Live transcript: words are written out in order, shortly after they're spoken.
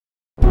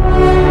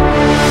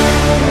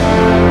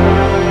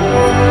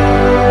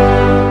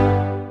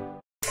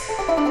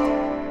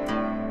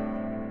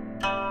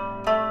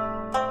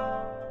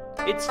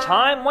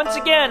time once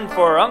again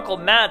for Uncle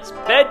Matt's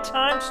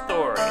bedtime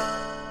story.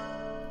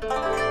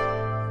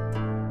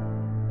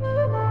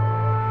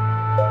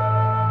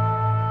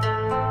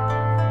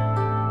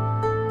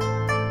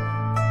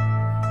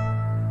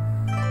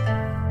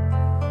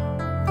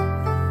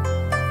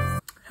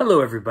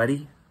 Hello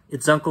everybody,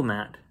 it's Uncle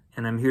Matt,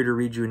 and I'm here to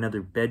read you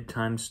another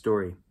bedtime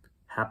story.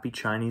 Happy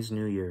Chinese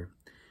New Year.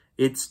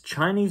 It's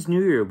Chinese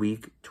New Year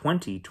week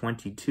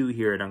 2022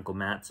 here at Uncle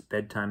Matt's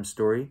bedtime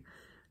story.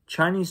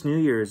 Chinese New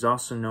Year is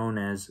also known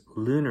as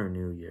Lunar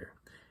New Year,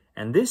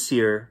 and this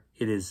year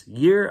it is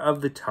Year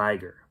of the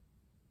Tiger.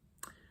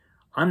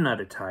 I'm not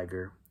a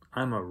tiger,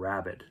 I'm a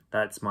rabbit.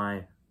 That's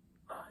my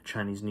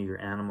Chinese New Year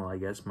animal, I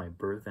guess, my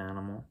birth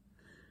animal.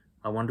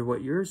 I wonder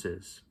what yours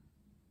is.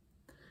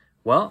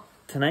 Well,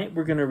 tonight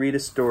we're going to read a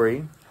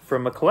story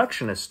from a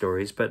collection of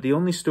stories, but the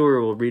only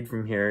story we'll read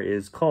from here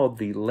is called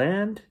The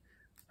Land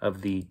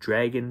of the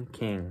Dragon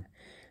King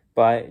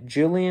by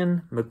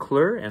Gillian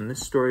McClure, and this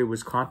story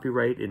was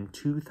copyrighted in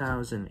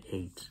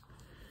 2008.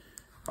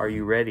 Are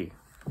you ready?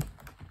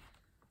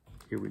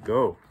 Here we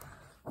go.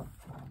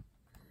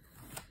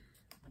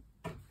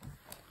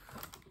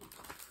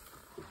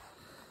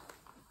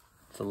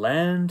 The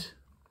Land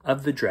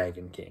of the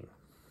Dragon King.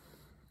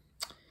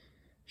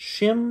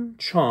 Shim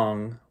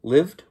Chong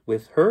lived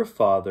with her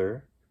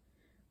father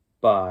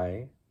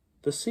by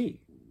the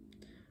sea.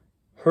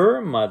 Her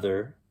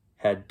mother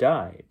had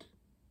died,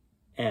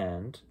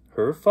 and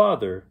her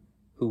father,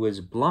 who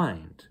was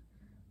blind,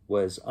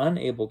 was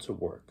unable to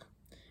work,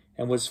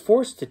 and was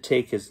forced to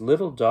take his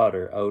little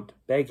daughter out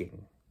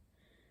begging.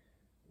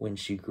 When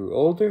she grew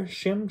older,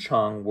 Shim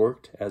Chong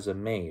worked as a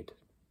maid.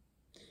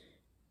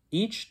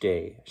 Each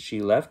day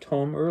she left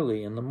home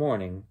early in the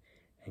morning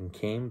and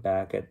came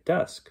back at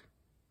dusk.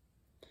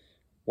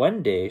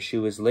 One day she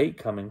was late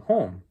coming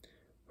home.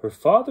 Her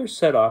father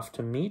set off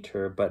to meet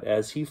her, but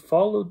as he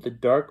followed the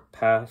dark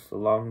path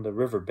along the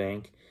river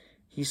bank,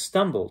 he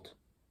stumbled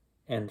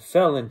and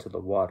fell into the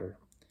water.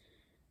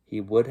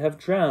 He would have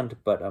drowned,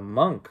 but a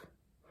monk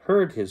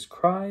heard his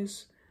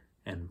cries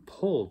and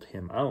pulled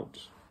him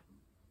out.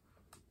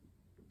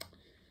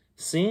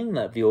 Seeing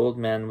that the old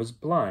man was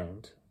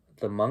blind,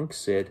 the monk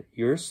said,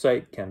 "Your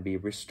sight can be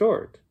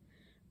restored,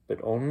 but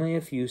only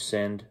if you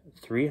send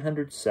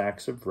 300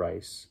 sacks of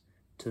rice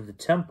to the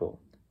temple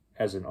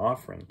as an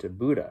offering to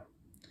Buddha."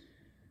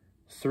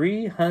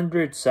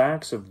 300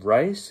 sacks of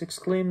rice?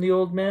 Exclaimed the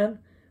old man.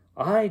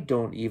 I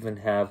don't even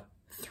have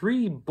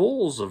 3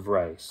 bowls of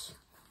rice.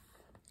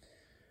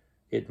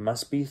 It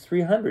must be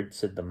 300,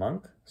 said the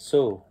monk.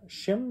 So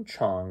Shim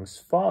Chong's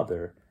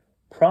father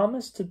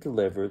promised to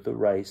deliver the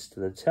rice to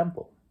the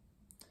temple.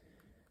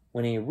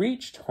 When he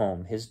reached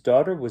home, his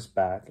daughter was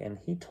back, and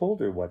he told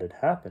her what had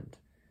happened.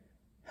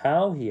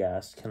 How, he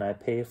asked, can I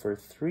pay for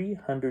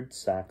 300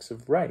 sacks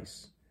of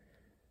rice?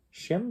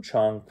 Shim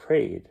Chong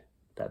prayed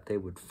that they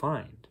would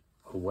find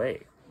a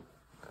way.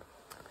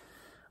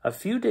 A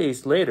few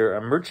days later,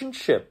 a merchant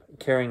ship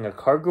carrying a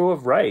cargo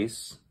of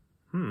rice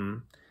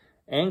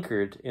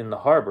anchored in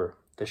the harbor.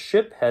 The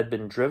ship had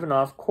been driven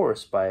off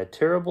course by the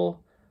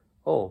terrible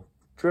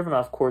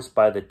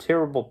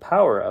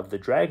power of the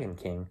Dragon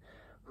King,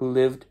 who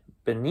lived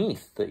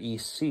beneath the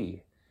East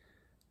Sea.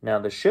 Now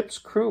the ship's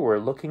crew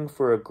were looking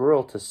for a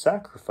girl to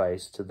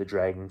sacrifice to the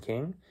Dragon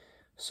King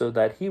so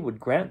that he would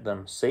grant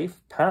them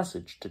safe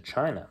passage to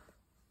China.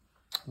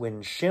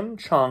 When Shim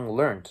Chong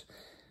learnt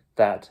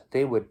that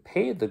they would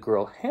pay the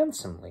girl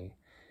handsomely,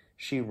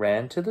 she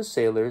ran to the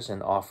sailors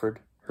and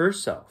offered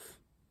herself.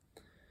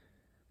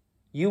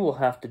 You will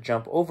have to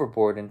jump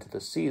overboard into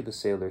the sea, the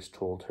sailors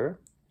told her.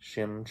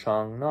 Shim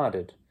Chong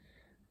nodded.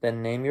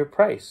 Then name your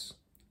price.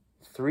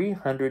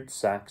 300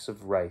 sacks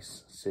of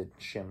rice, said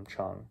Shim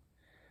Chong.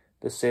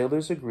 The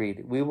sailors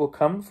agreed. We will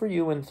come for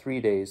you in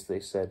 3 days, they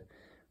said.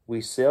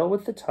 We sail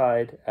with the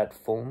tide at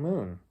full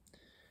moon.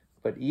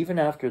 But even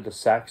after the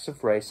sacks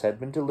of rice had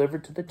been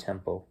delivered to the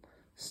temple,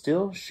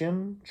 still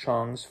Shim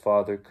Chong's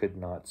father could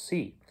not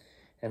see.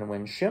 And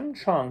when Shim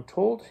Chong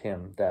told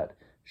him that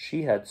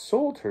she had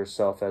sold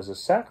herself as a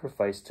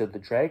sacrifice to the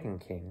Dragon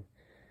King,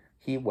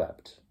 he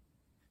wept.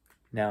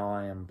 Now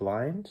I am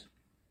blind,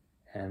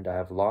 and I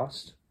have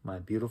lost my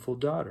beautiful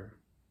daughter.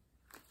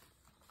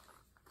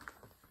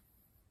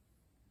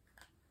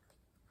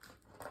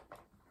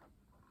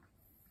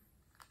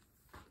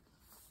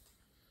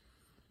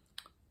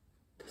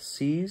 The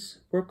seas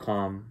were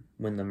calm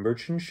when the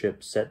merchant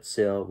ship set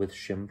sail with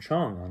Shim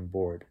Chong on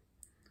board.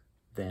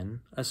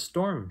 Then a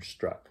storm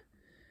struck.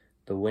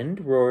 The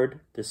wind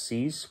roared, the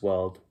seas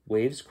swelled,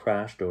 waves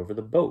crashed over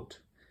the boat.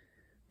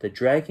 The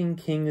Dragon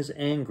King is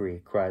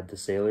angry, cried the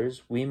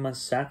sailors. We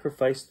must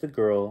sacrifice the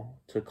girl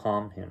to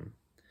calm him.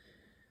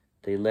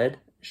 They led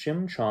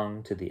Shim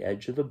Chong to the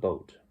edge of the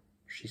boat.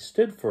 She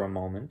stood for a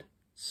moment,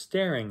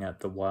 staring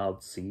at the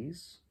wild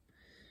seas.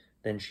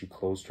 Then she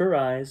closed her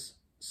eyes,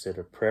 said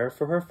a prayer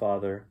for her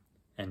father,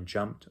 and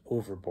jumped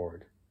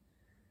overboard.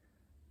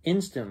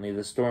 Instantly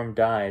the storm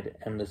died,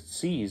 and the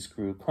seas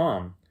grew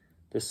calm.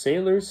 The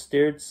sailors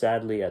stared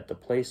sadly at the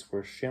place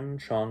where Shim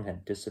Chong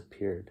had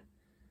disappeared.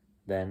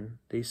 Then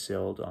they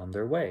sailed on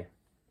their way.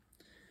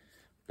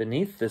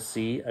 Beneath the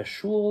sea, a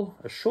shoal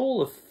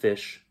of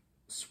fish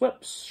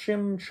swept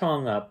Shim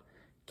Chong up,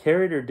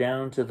 carried her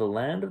down to the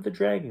land of the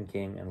Dragon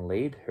King, and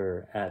laid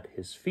her at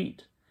his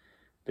feet.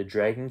 The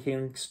Dragon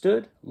King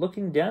stood,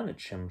 looking down at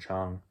Shim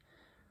Chong.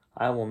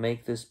 "I will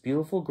make this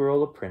beautiful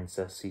girl a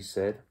princess," he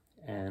said,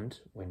 and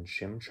when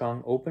Shim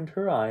Chong opened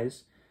her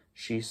eyes,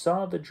 she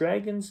saw the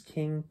Dragon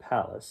King's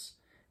palace,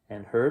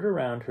 and heard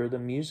around her the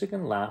music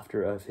and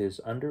laughter of his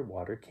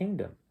underwater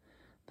kingdom.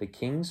 The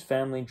king's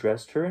family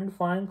dressed her in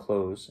fine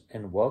clothes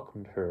and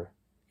welcomed her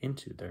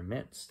into their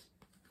midst.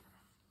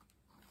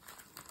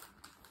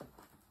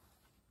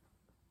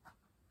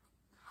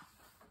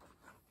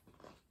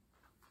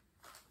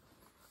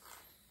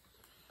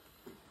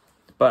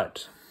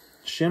 But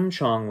Shim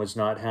Chong was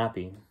not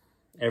happy.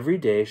 Every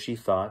day she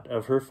thought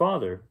of her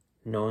father,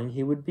 knowing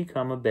he would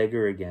become a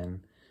beggar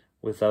again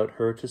without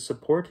her to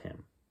support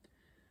him.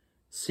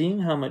 Seeing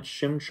how much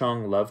Shim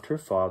Chong loved her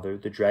father,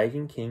 the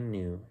Dragon King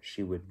knew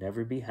she would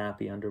never be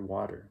happy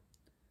underwater.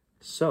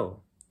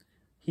 So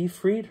he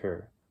freed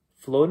her,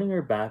 floating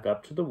her back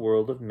up to the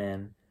world of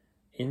men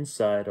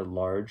inside a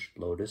large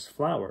lotus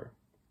flower.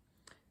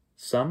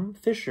 Some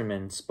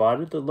fishermen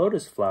spotted the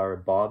lotus flower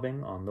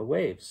bobbing on the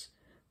waves.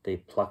 They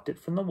plucked it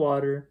from the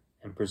water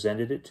and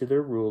presented it to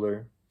their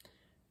ruler.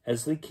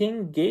 As the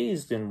king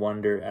gazed in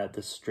wonder at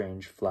the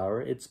strange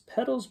flower, its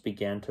petals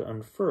began to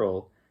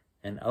unfurl,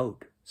 and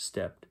out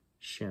stepped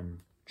Shim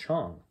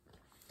Chong.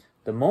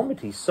 The moment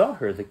he saw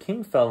her, the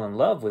king fell in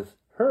love with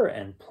her,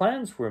 and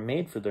plans were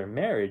made for their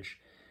marriage.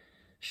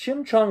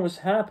 Shim Chong was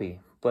happy,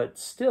 but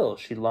still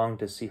she longed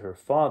to see her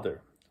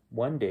father.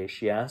 One day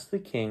she asked the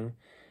king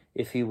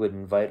if he would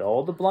invite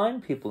all the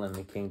blind people in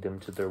the kingdom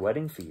to their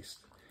wedding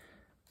feast.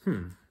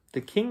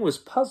 The king was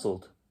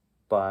puzzled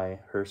by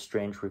her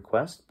strange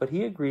request, but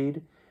he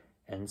agreed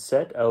and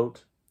sent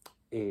out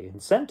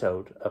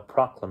a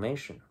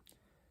proclamation.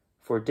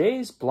 For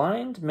days,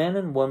 blind men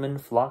and women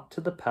flocked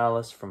to the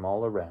palace from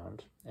all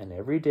around, and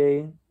every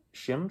day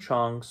Shim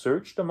Chong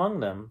searched among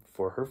them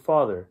for her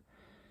father,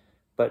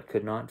 but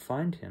could not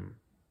find him.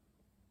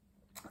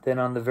 Then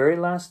on the very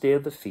last day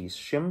of the feast,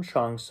 Shim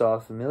Chong saw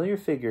a familiar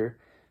figure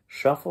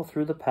shuffle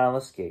through the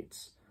palace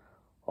gates.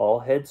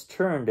 All heads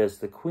turned as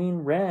the queen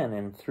ran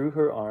and threw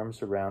her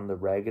arms around the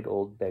ragged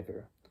old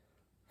beggar.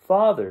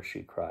 "Father,"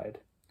 she cried.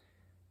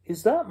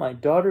 "Is that my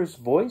daughter's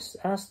voice?"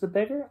 asked the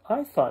beggar.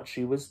 "I thought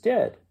she was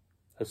dead."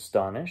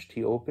 Astonished,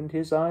 he opened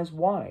his eyes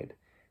wide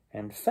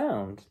and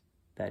found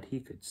that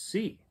he could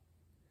see.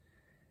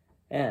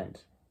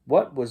 And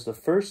what was the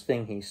first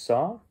thing he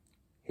saw?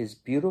 His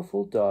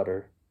beautiful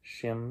daughter,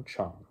 Shim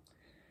Chong.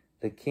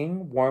 The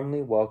king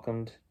warmly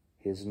welcomed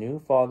his new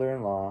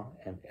father-in-law,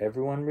 and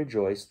everyone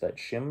rejoiced that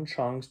Shim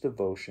Chong's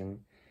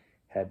devotion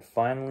had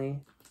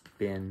finally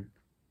been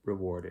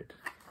rewarded.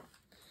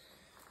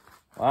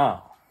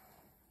 Wow.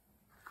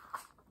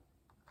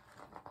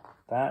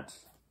 That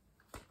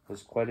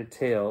was quite a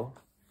tale.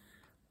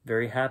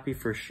 Very happy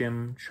for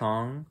Shim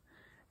Chong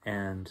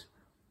and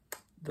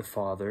the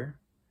father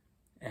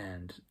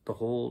and the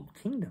whole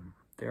kingdom.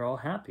 They're all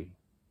happy.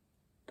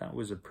 That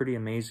was a pretty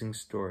amazing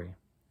story.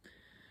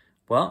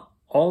 Well,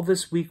 all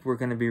this week we're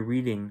going to be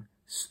reading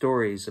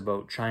stories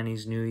about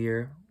Chinese New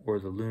Year or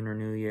the Lunar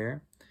New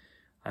Year.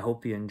 I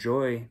hope you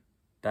enjoy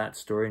that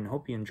story and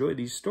hope you enjoy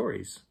these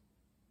stories.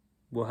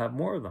 We'll have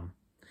more of them.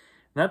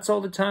 And that's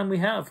all the time we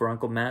have for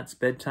Uncle Matt's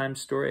bedtime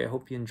story. I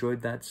hope you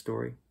enjoyed that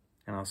story,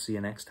 and I'll see you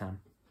next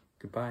time.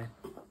 Goodbye.